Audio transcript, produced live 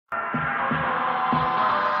So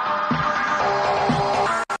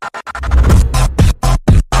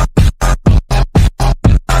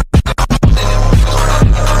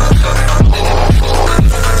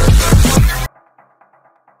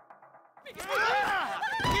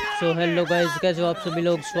hello guys, कैसे हो आप सभी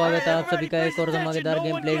लोग। स्वागत है आप सभी का एक और धमाकेदार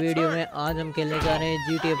गेम प्ले वीडियो में। आज हम खेलने जा रहे हैं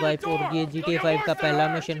GTA 5 और ये GTA 5 का पहला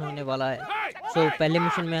मिशन होने वाला है। सो पहले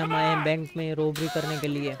मिशन में हम आए हैं बैंक में रॉबरी करने के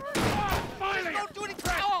लिए।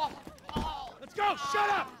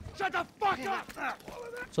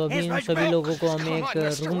 सो अभी इन सभी लोगों को हमें एक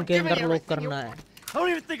रूम के अंदर लॉक करना है।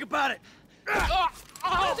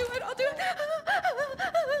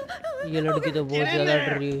 ये लड़की तो बहुत ज्यादा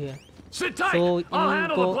डर रही है। तो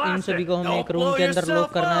इन सभी को हमें एक रूम के अंदर लॉक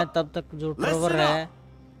करना है। तब तक जो ट्रेवर है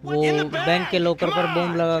वो बैंक के लॉकर पर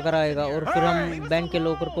बॉम्ब लगा कर आएगा और फिर हम बैंक के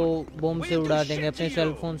लॉकर को बॉम्ब से उड़ा देंगे अपने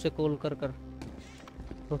सेल फोन से कॉल कर।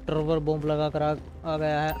 तो ट्रेवर बॉम्ब लगा कर आ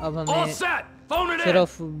गया है। अब हमें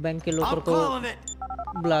सिर्फ बैंक के लॉकर को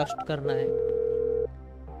ब्लास्ट करना है।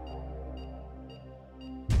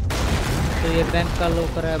 तो ये बैंक का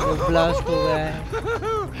लॉकर है वो ब्लास्ट हो गया है।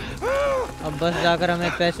 अब बस जाकर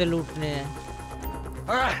हमें पैसे लूटने हैं।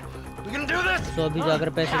 तो अभी जाकर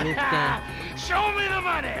पैसे लूटते हैं।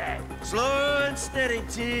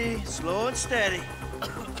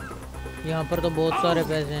 यहाँ पर तो बहुत सारे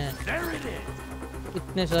पैसे हैं।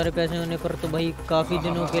 इतने सारे पैसे होने पर तो भाई काफी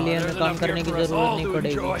दिनों के लिए हमें काम करने की जरूरत नहीं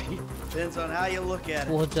पड़ेगी।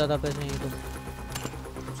 बहुत ज्यादा पैसे हैं तो।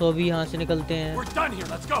 तो अभी यहाँ से निकलते हैं।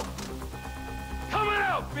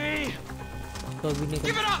 तो अभी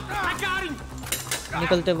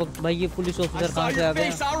निकलते वक्त भाई ये पुलिस ऑफिसर कहाँ से आ गया।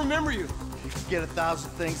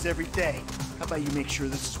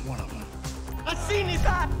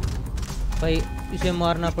 भाई इसे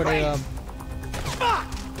मारना पड़ेगा।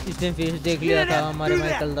 इसने फेस देख लिया था हमारे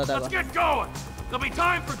माइकल दादा का।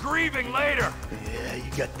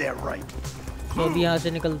 तो अभी यहाँ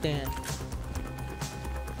से निकलते हैं।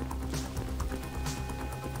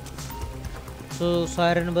 तो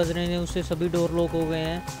सायरन बज रहे हैं, उससे सभी डोर लॉक हो गए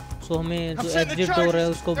हैं। सो हमें जो एग्जिट डोर है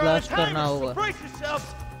उसको ब्लास्ट करना होगा।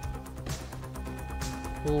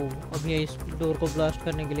 तो अभी इस डोर को ब्लास्ट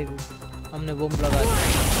करने के लिए हमने बॉम्ब लगा दिया।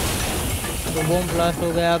 तो बॉम्ब ब्लास्ट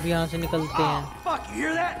हो गया। अब यहाँ से निकलते हैं।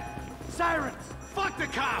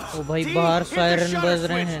 ओ भाई बाहर सायरन बज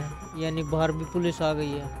रहे हैं, यानी बाहर भी पुलिस आ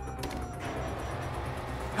गई है।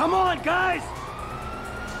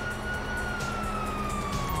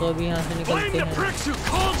 तो अभी यहाँ से निकलते हैं।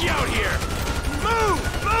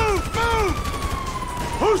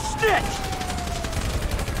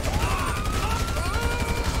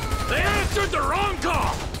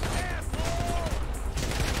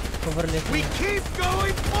 कवर लेते हैं।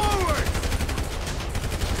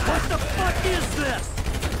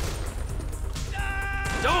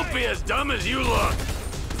 Don't be as dumb as you look.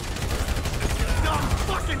 Dumb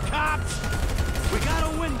fucking cops. We got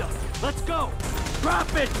a window. Let's go.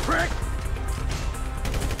 Drop it, prick!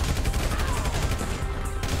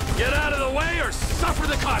 Get out of the way or suffer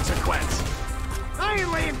the consequence. I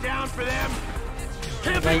ain't laying down for them.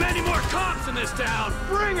 Can't be many more cops in this town.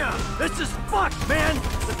 Bring them. This is fucked, man.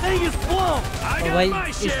 The thing is blown. तो भाई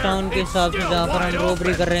इस town के हिसाब से जहाँ पर हम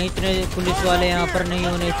robbery कर रहे हैं इतने पुलिस वाले यहाँ पर नहीं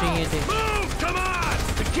होने चाहिए थे। Come on.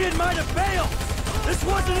 The kid might have bailed. This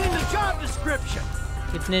wasn't in the job description.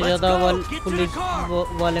 इतने ज्यादा पुलिस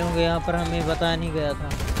वाले होंगे यहाँ पर, हमें बताया नहीं गया था।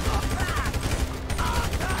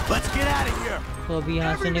 तो अभी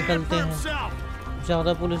यहाँ से निकलते हैं।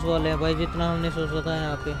 ज्यादा पुलिस वाले हैं भाई जितना हमने सोचा था।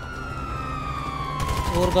 यहाँ पे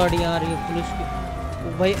और गाड़ियाँ आ रही है पुलिस की।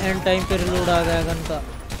 भाई एंड टाइम पे रिलोड आ गया गन का।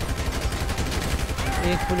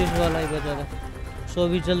 एक पुलिस वाला ही बचा था। सो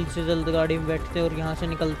अभी जल्द से जल्द गाड़ी में बैठते हैं और यहाँ से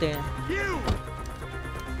निकलते हैं।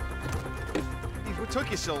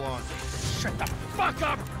 Shut the fuck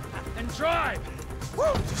up and drive. Woo!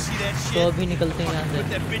 Did you see that shit? तो अभी निकलते हैं यहाँ से।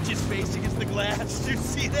 That bitch's face against the glass. Did you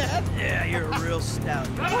see that? Yeah, you're a real stout.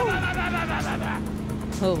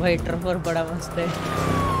 ओ भाई ट्रफर बड़ा मस्त है।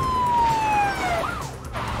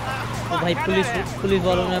 तो भाई पुलिस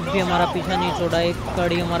वालों ने अभी हमारा पीछा नहीं छोड़ा। एक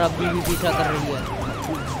गाड़ी हमारा अभी भी पीछा कर रही है।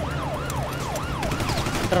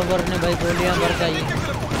 ट्रफर ने भाई गोलियां बरसाई।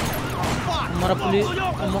 हमारा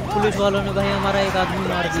पुलिस वालों ने भाई हमारा एक आदमी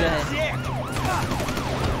मार दिया है।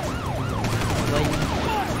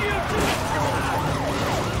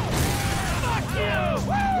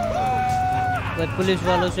 भाई पुलिस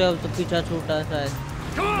वालों से अब तो पीछा छूटा है शायद।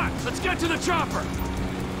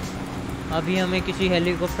 अभी हमें किसी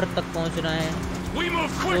हेलीकॉप्टर तक पहुंचना है।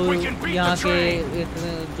 तो यहाँ के एक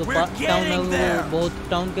जो टाउन है वो बहुत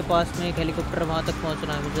टाउन के पास में एक हेलीकॉप्टर वहाँ तक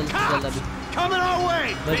पहुँचना है जल्द से जल्द अभी।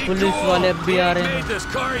 भाई पुलिस वाले अब भी आ रहे हैं।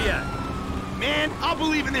 Man, I'll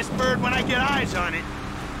believe in this bird when I get eyes on it.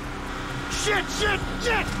 Shit!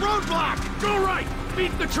 Roadblock! Go right!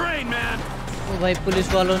 Beat the train, man! ओ भाई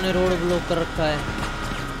पुलिस वालों ने रोड ब्लॉक कर रखा है,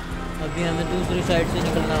 अभी हमें दूसरी साइड से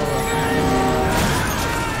निकलना होगा।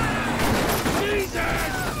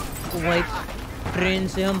 ओ भाई ट्रेन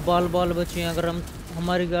से हम बाल बचे। अगर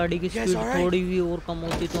हमारी गाड़ी की स्पीड थोड़ी भी और कम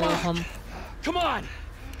होती तो हम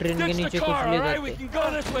ट्रेन के नीचे कुछ ले जाते।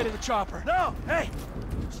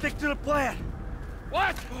 Stick to the plan.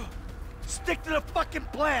 What? Stick to the fucking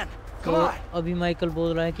plan. तो अभी माइकल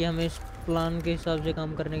बोल रहा है कि हमें इस प्लान के हिसाब से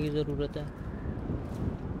काम करने की जरूरत है।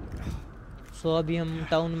 सो अभी हम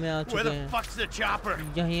टाउन में आ चुके हैं,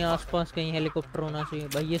 यहीं आसपास कहीं हेलीकॉप्टर होना चाहिए।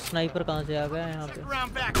 भाई ये स्नाइपर कहाँ से आ गया है यहाँ पे?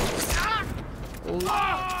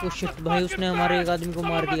 ओ शिट भाई उसने हमारे एक आदमी को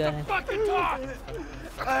मार दिया है।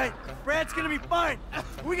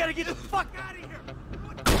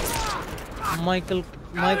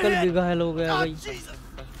 माइकल भी घायल हो गया भाई।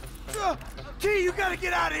 T, you gotta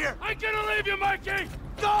get out of here. I'm gonna leave you, Mikey.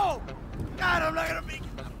 Go. God, I'm not gonna make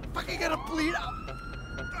it. I'm fucking gonna bleed out.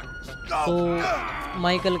 तो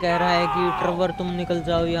माइकल कह रहा है कि ट्रेवर तुम निकल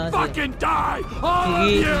जाओ यहाँ से,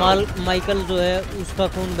 क्योंकि माइकल जो है उसका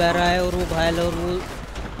खून बह रहा है और वो घायल है और वो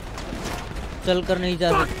चल कर नहीं जा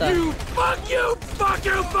सकता।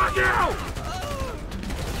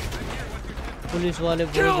 पुलिस वाले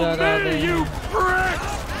बहुत ज्यादा आ गए हैं।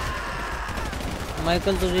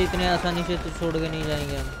 माइकल तुझे इतने आसानी से तो छोड़ के नहीं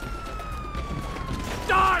जाएंगे हम।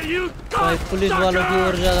 भाई पुलिस वालों की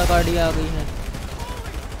और ज्यादा गाड़ी आ गई है।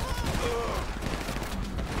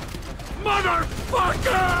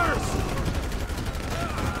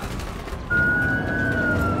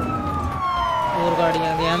 और गाड़ी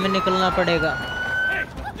आ गई, हमें निकलना पड़ेगा।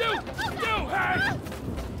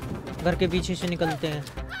 घर के पीछे से निकलते हैं।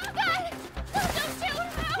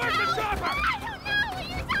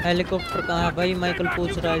 हेलीकॉप्टर कहाँ है भाई? माइकल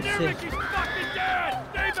पूछ रहा है इससे।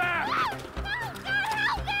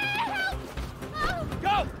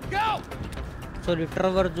 सॉरी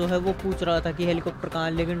ट्रेवर जो है वो पूछ रहा था कि हेलीकॉप्टर कहाँ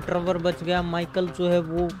है, लेकिन ट्रेवर बच गया। माइकल जो है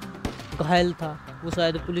वो घायल था, वो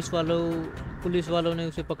शायद पुलिस वालों ने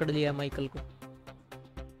उसे पकड़ लिया माइकल को।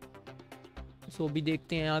 सो अभी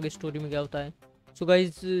देखते हैं आगे स्टोरी में क्या होता है। सो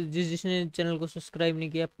गाइज जिसने चैनल को सब्सक्राइब नहीं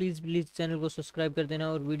किया प्लीज़ चैनल को सब्सक्राइब कर देना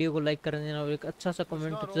और वीडियो को लाइक कर देना और एक अच्छा सा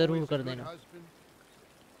कमेंट ज़रूर कर देना।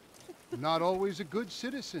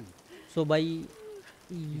 सो भाई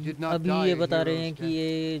अभी ये बता रहे हैं कि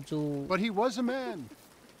ये जो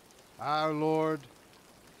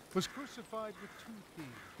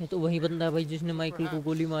ये तो वही बंदा है भाई जिसने माइकल को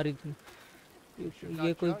गोली मारी थी।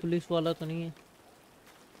 ये कोई पुलिस वाला तो नहीं है।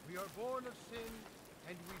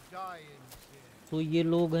 तो ये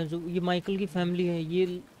लोग हैं जो ये माइकल की फैमिली है,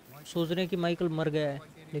 ये सोच रहे हैं कि माइकल मर गया है,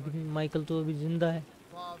 लेकिन माइकल तो अभी जिंदा है।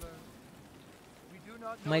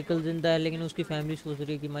 माइकल जिंदा है लेकिन उसकी फैमिली सोच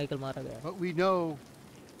रही है कि माइकल मारा गया है।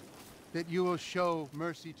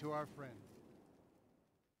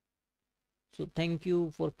 So thank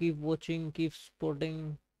you for keep watching, keep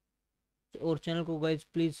supporting. और चैनल को गाइज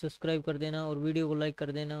प्लीज़ सब्सक्राइब कर देना और वीडियो को लाइक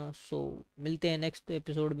कर देना। सो मिलते हैं नेक्स्ट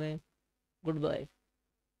एपिसोड में। Good bye.